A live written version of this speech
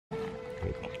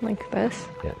Like this?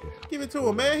 Yeah, Give it to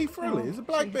him, man. He friendly. It's a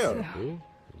black bear.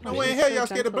 No way in She's hell so y'all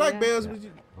scared of gentle, black yeah. bears.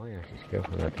 Oh yeah, she's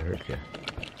careful not to hurt you.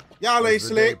 Y'all ain't As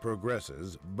the day slick.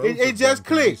 progresses, both It of just them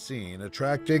can be clicked. seen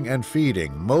attracting and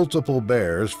feeding multiple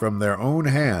bears from their own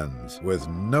hands with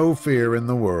no fear in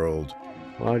the world.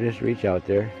 Well, just reach out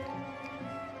there.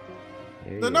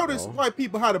 There Now you notice go. white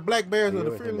people how the black bears are You're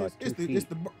the within fearless. about 2 It's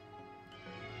the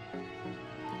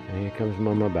And here comes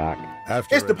Mama back.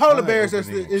 After It's the an polar bears that's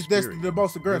eye-opening the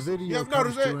most experience, aggressive. The video You ever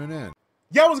comes notice to that? an end.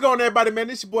 Yo, what's going on, everybody, man?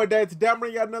 This your boy Dad. Today I'm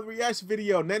bringing y'all another reaction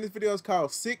video. Now this video is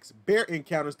called 6 Bear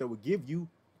Encounters That Will Give You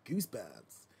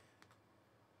Goosebumps.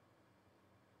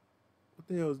 What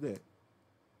the hell is that?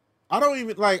 I don't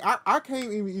even, like, I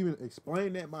can't even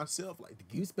explain that myself, like,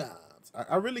 the goosebumps.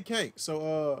 I really can't.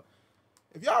 So,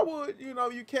 if y'all would, you know,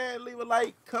 you can leave a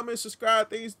like, comment, subscribe,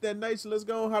 things of that nature. Let's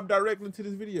go and hop directly into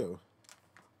this video.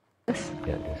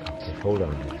 Yeah, just hold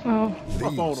on. Oh. My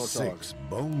phone on These charge. 6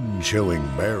 bone-chilling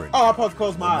bear Oh, I'm supposed to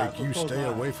close my will eyes. make you Close stay my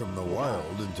eyes. away from the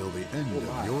wild until the end Oh,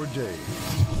 my. of your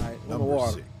days. All right, Number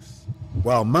water. 6.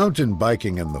 While mountain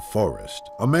biking in the forest,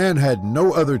 a man had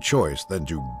no other choice than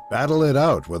to battle it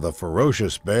out with a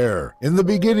ferocious bear. In the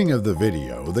beginning of the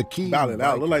video, the key Battle it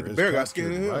out. Look like the biker is bear got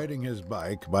scared of captured him. riding his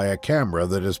bike by a camera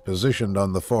that is positioned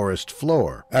on the forest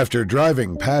floor. After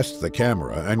driving past the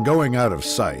camera and going out of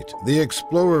sight, the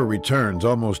explorer returns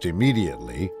almost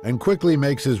immediately and quickly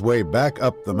makes his way back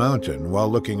up the mountain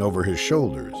while looking over his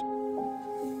shoulders.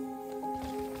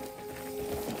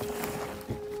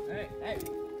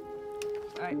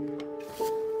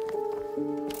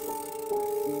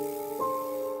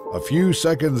 A few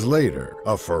seconds later,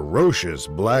 a ferocious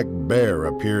black bear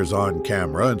appears on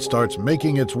camera and starts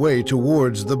making its way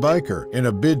towards the biker. In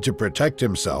a bid to protect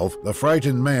himself, the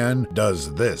frightened man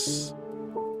does this.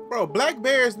 Bro, black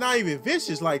bears not even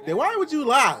vicious like that. Why would you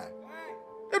lie?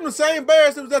 Them the same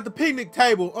bears that was at the picnic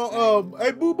table.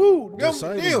 Hey, boo-boo.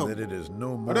 Deciding that it is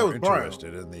no more that was Brian.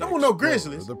 interested in the That was no explorer,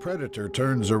 grizzlies. the predator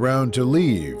turns around to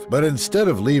leave. But instead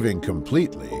of leaving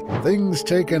completely, things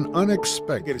take an Look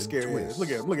unexpected at his scary ass. twist. Look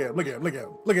at him. Look at him. Look at him. Look at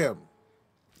him. Look at him.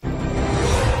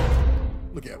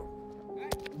 Look at him.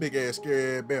 Big ass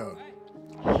scary ass bear.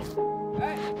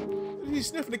 He's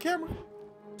sniffing the camera.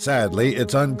 Sadly,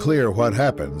 it's unclear what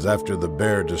happens after the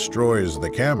bear destroys the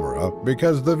camera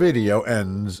because the video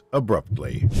ends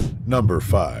abruptly. Number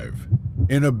 5.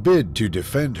 In a bid to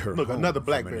defend her Look, home another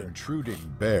black from an bear.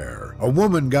 intruding bear, a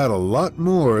woman got a lot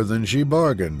more than she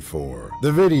bargained for.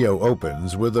 The video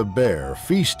opens with a bear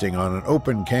feasting on an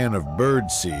open can of bird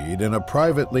seed in a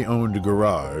privately owned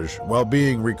garage while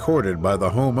being recorded by the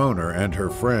homeowner and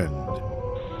her friend.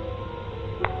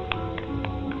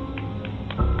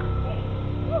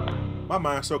 My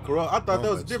mind's so corrupt. I thought that was a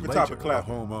Moments different later, type of clap.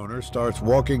 The homeowner starts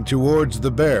walking towards the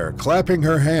bear, clapping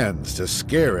her hands to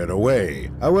scare it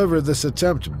away. However, this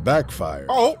attempt backfires.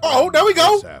 Oh, there we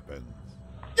go. This happens.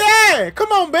 Yeah, come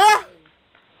on, bear.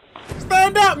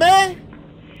 Stand up, man.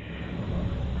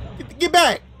 Get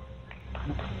back.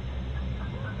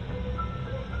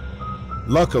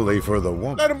 Luckily for the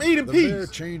woman, Let him eat in the peace. bear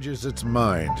changes its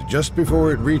mind just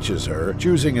before it reaches her,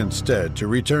 choosing instead to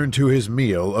return to his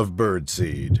meal of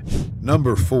birdseed.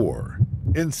 Number 4.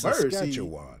 In Birdseed.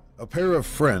 Saskatchewan, a pair of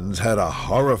friends had a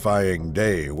horrifying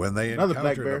day when they Another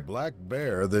black encountered bear. a black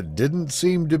bear that didn't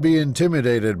seem to be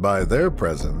intimidated by their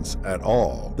presence at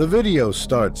all. The video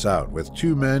starts out with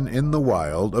 2 men in the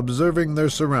wild observing their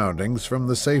surroundings from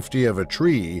the safety of a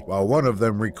tree while one of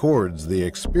them records the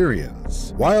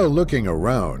experience. While looking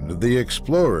around, the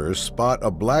explorers spot a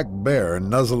black bear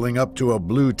nuzzling up to a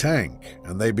blue tank,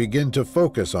 and they begin to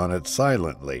focus on it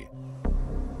silently.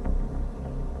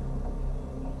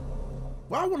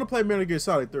 Well, I want to play Metal Gear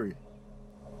Solid 3.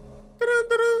 Da-dun,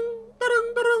 da-dun,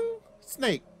 da-dun, da-dun.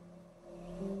 Snake.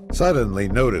 Suddenly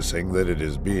noticing that it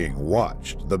is being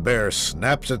watched, the bear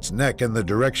snaps its neck in the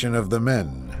direction of the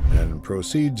men and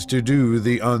proceeds to do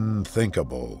the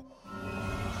unthinkable.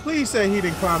 Please say he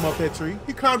didn't climb up that tree.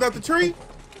 He climbed up the tree?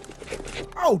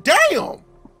 Oh, damn!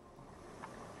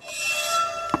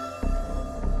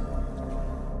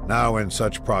 Now in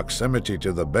such proximity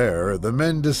to the bear, the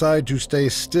men decide to stay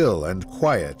still and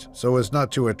quiet so as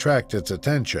not to attract its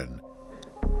attention.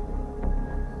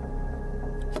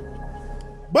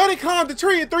 Buddy climbed the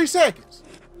tree in 3 seconds.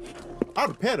 I'd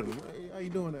have petted him. Hey, how you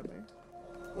doing that, man?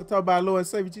 We'll talk about Lord and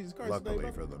Savior Jesus Christ.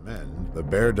 Luckily for the men, the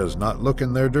bear does not look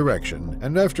in their direction,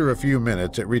 and after a few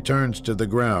minutes it returns to the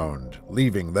ground,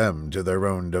 leaving them to their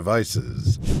own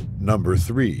devices. Number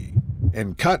 3.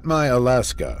 In Katmai,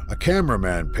 Alaska, a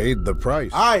cameraman paid the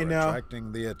price Aye, for now.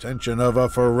 attracting the attention of a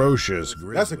ferocious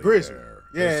grizzly That's a grizzly. bear.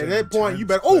 Yeah, This at that point, you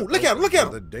intense better. Oh, clip look at him! Look at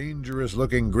opens him! with a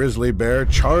dangerous-looking grizzly bear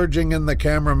charging in the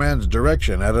cameraman's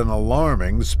direction at an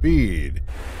alarming speed.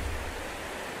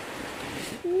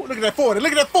 Ooh, look at that 40!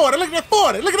 Look at that 40! Look at that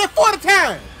 40! Look at that 40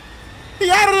 time! He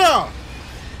out of there!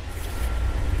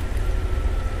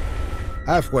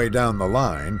 Halfway down the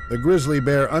line, the grizzly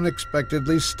bear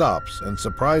unexpectedly stops and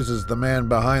surprises the man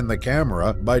behind the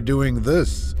camera by doing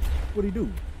this. What'd he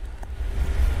do?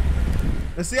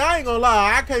 And see, I ain't gonna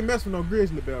lie, I can't mess with no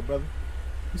grizzly bear, brother.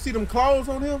 You see them claws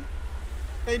on him?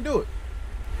 Can't do it.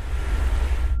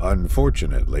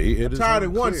 Unfortunately, it is tried it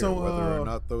unclear once on, whether or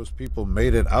not those people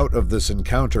made it out of this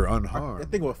encounter unharmed. I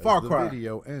think it was Far Cry. The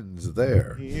video ends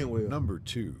there. He will. Number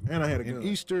 2. And I had a In gun.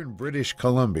 eastern British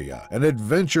Columbia, an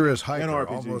adventurous hiker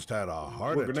RPG. almost had a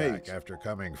heart With attack grenades. after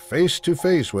coming face to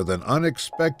face with an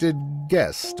unexpected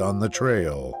guest on the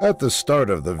trail. At the start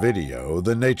of the video,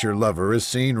 the nature lover is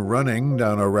seen running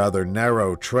down a rather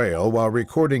narrow trail while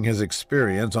recording his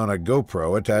experience on a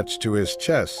GoPro attached to his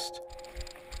chest.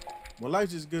 When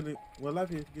life is good, when life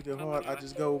is getting hard, I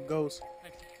just go ghost.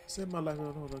 Set my life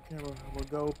on the camera. I'm gonna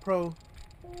go pro.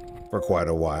 For quite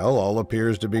a while, all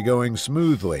appears to be going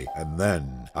smoothly, and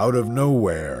then, out of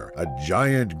nowhere, a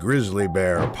giant grizzly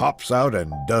bear pops out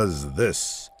and does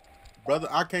this. Brother,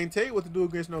 I can't tell you what to do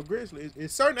against no grizzly.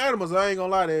 It's certain animals I ain't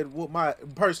gonna lie that whoop my ass.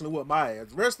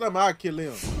 The rest of them I kill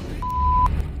them.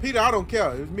 Peter, I don't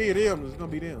care. It's me or them. It's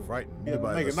gonna be them. Frightened Yeah,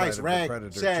 by make the a sight nice of rag, the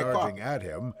predator shag charging car. at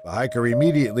him, the hiker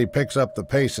immediately picks up the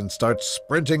pace and starts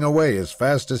sprinting away as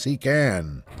fast as he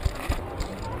can.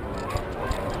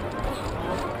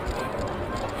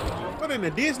 What in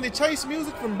the Disney chase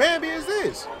music from Bambi is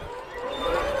this?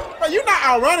 Bro, you're not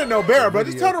outrunning no bear, bro.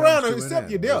 Just turn around and accept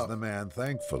your death. The man,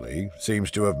 thankfully,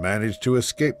 seems to have managed to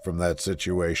escape from that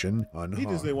situation unharmed. He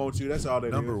just didn't want you. That's all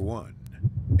that Number is. 1.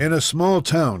 In a small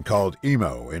town called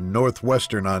Emo in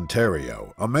northwestern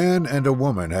Ontario, a man and a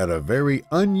woman had a very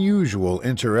unusual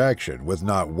interaction with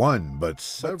not one but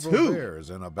several two. bears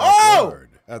in a Oh! backyard.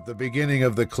 At the beginning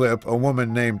of the clip, a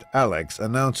woman named Alex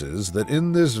announces that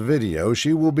in this video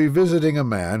she will be visiting a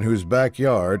man whose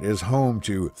backyard is home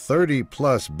to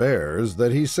 30-plus bears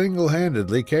that he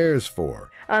single-handedly cares for.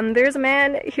 There's a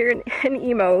man here in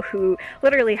Emo who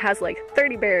literally has like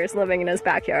 30 bears living in his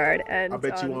backyard, and I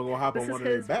bet you won't go hop this on is one of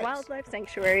their his backs. wildlife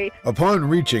sanctuary. Upon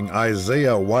reaching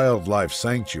Isaiah Wildlife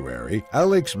Sanctuary,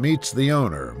 Alex meets the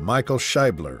owner, Michael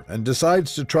Scheibler, and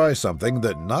decides to try something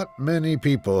that not many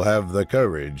people have the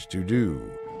courage to do.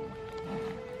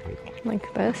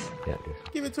 Like this. Yeah,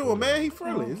 just. Give it to him, man. He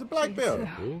friendly. It's a black bear.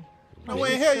 Ooh. No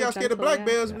way in hell y'all scared of black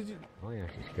bears. But Oh yeah,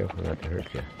 she's careful not to hurt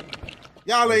you.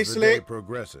 y'all ain't As the day slick.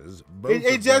 progresses, both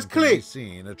It of just them can be clicked.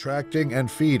 seen attracting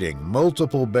and feeding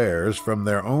multiple bears from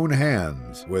their own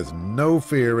hands with no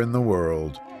fear in the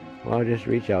world. Well, just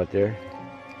reach out there.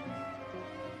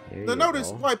 There Now you notice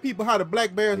go. white people how the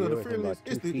black bears You're are the within fearless.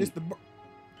 about 2 It's the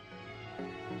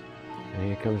And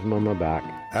here comes Mama back.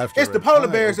 After It's the an polar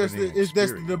bears that's eye-opening that's the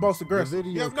experience, most aggressive. The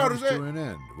video You ever notice comes to that? an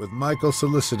end with Michael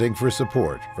soliciting for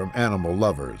support from animal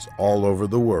lovers all over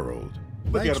the world.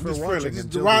 Look Thanks at him, for just friendly, watching just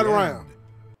until ride the around. end.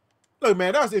 Look,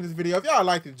 man, that's in this video. If y'all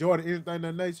liked it, enjoyed it, anything of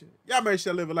that nature, y'all make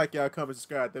sure to leave a like, y'all comment,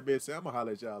 subscribe. That bitch, I'm gonna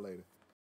holler at y'all later.